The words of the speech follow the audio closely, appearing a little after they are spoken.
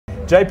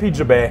Jp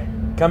Joubert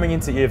coming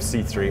into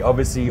EFC 3,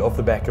 obviously off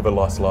the back of a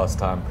loss last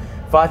time,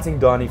 fighting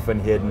Donnie van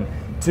Heerden,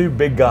 two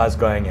big guys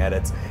going at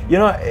it. You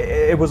know,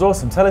 it was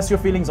awesome. Tell us your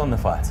feelings on the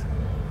fight.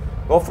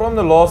 Well, from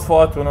the last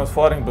fight when I was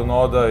fighting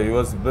Bernardo, he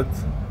was a bit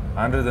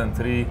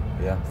 103.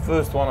 Yeah.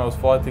 First one I was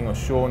fighting was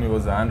Sean, he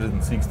was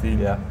 116.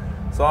 Yeah.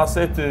 So I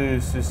said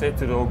to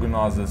the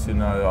organizers, you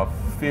know,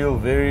 I feel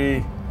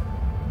very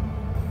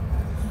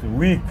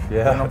weak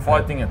when I'm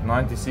fighting at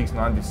 96,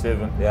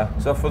 97. Yeah.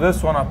 So for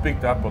this one I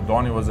picked up, well,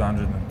 Donnie was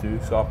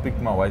 102, so I picked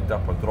my weight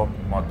up, I dropped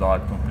my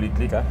diet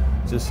completely. Okay.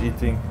 Just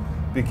eating,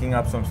 picking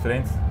up some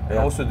strength, and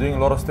Yeah. also doing a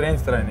lot of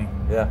strength training.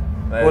 Yeah.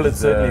 Well, it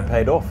certainly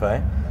paid off,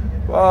 eh?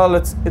 Well,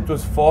 it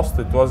was fast.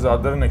 I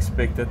didn't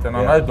expect it, and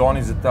I know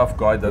Donnie's a tough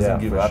guy, doesn't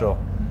give up. Sure.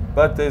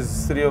 But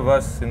there's three of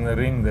us in the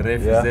ring. The ref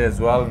is there as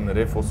well, and the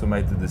ref also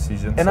made the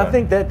decision. And I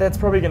think that's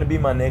probably going to be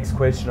my next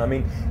question. I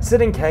mean,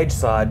 sitting cage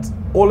side,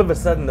 all of a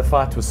sudden the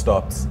fight was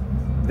stopped.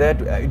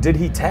 Did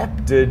he tap?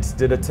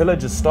 Did Attila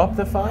just stop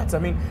the fight? I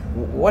mean,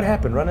 what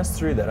happened? Run us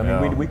through that. I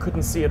mean, we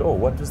couldn't see it all.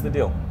 What was the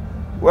deal?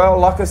 Well,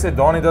 like I said,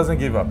 Donnie doesn't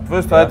give up.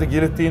 First, I had the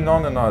guillotine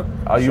on, and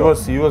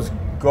he was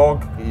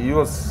gog. He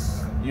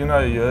was, you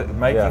know,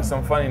 making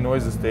some funny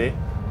noises there.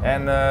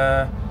 And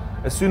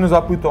as soon as I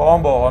put the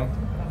armbar on,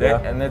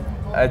 and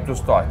it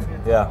was tight.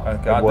 Yeah.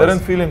 Okay. I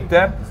didn't feel him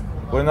tap.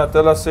 When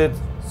Attila said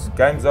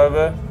game's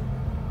over,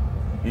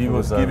 he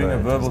was giving a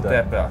verbal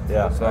tap out.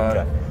 Yeah. So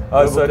okay.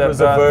 Oh, so it was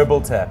a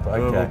verbal tap. Okay.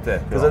 Verbal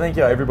tap. Because I think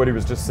everybody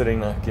was just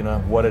sitting like, you know,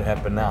 what had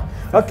happened now.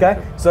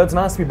 Okay. So it's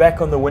nice to be back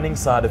on the winning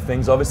side of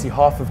things. Obviously,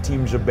 half of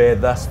Team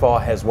Joubert thus far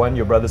has won.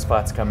 Your brother's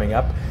fight's coming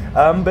up.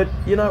 But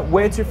you know,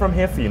 where to from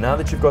here for you? Now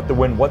that you've got the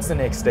win, what's the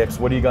next steps?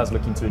 What are you guys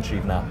looking to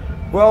achieve now?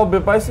 Well, we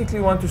basically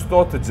want to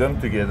start the gym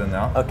together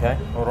now. Okay.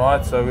 All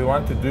right. So we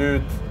want to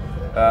do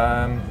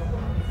it.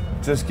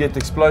 Just get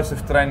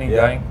explosive training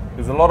going.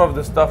 Because a lot of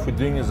the stuff we're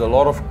doing is a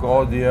lot of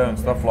cardio and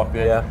stuff like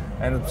that. Yeah.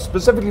 And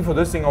specifically for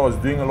this thing, I was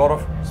doing a lot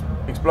of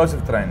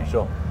explosive training.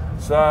 Sure.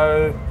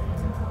 So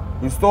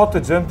we start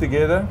the gym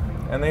together,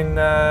 and then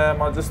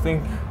I just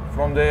think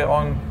from there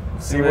on,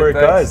 see where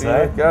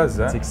it goes.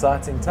 It's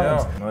exciting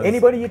times. Yeah.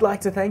 Anybody you'd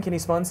like to thank? Any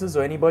sponsors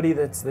or anybody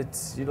that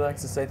you'd like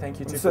to say thank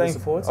you to for the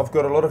support? I've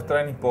got a lot of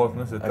training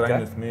partners that train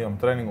with me. I'm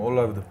training all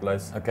over the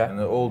place. Okay. And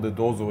all the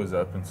doors always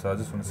open. So I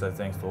just want to say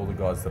thanks to all the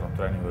guys that I'm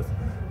training with.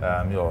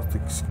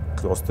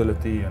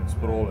 Hostility and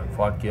Sprawl and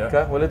Fight Gear.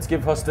 Okay, well let's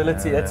give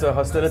Hostility, that's a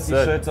Hostility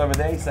shirt over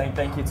there, saying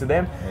thank you to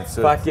them.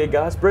 Fight Gear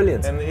guys,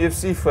 brilliant. And the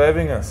EFC for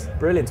having us.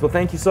 Brilliant. Well,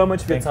 thank you so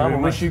much for your time.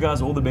 We wish you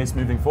guys all the best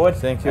moving forward.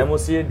 Thank you. And we'll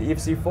see you at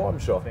EFC 4, I'm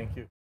sure. Thank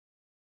you.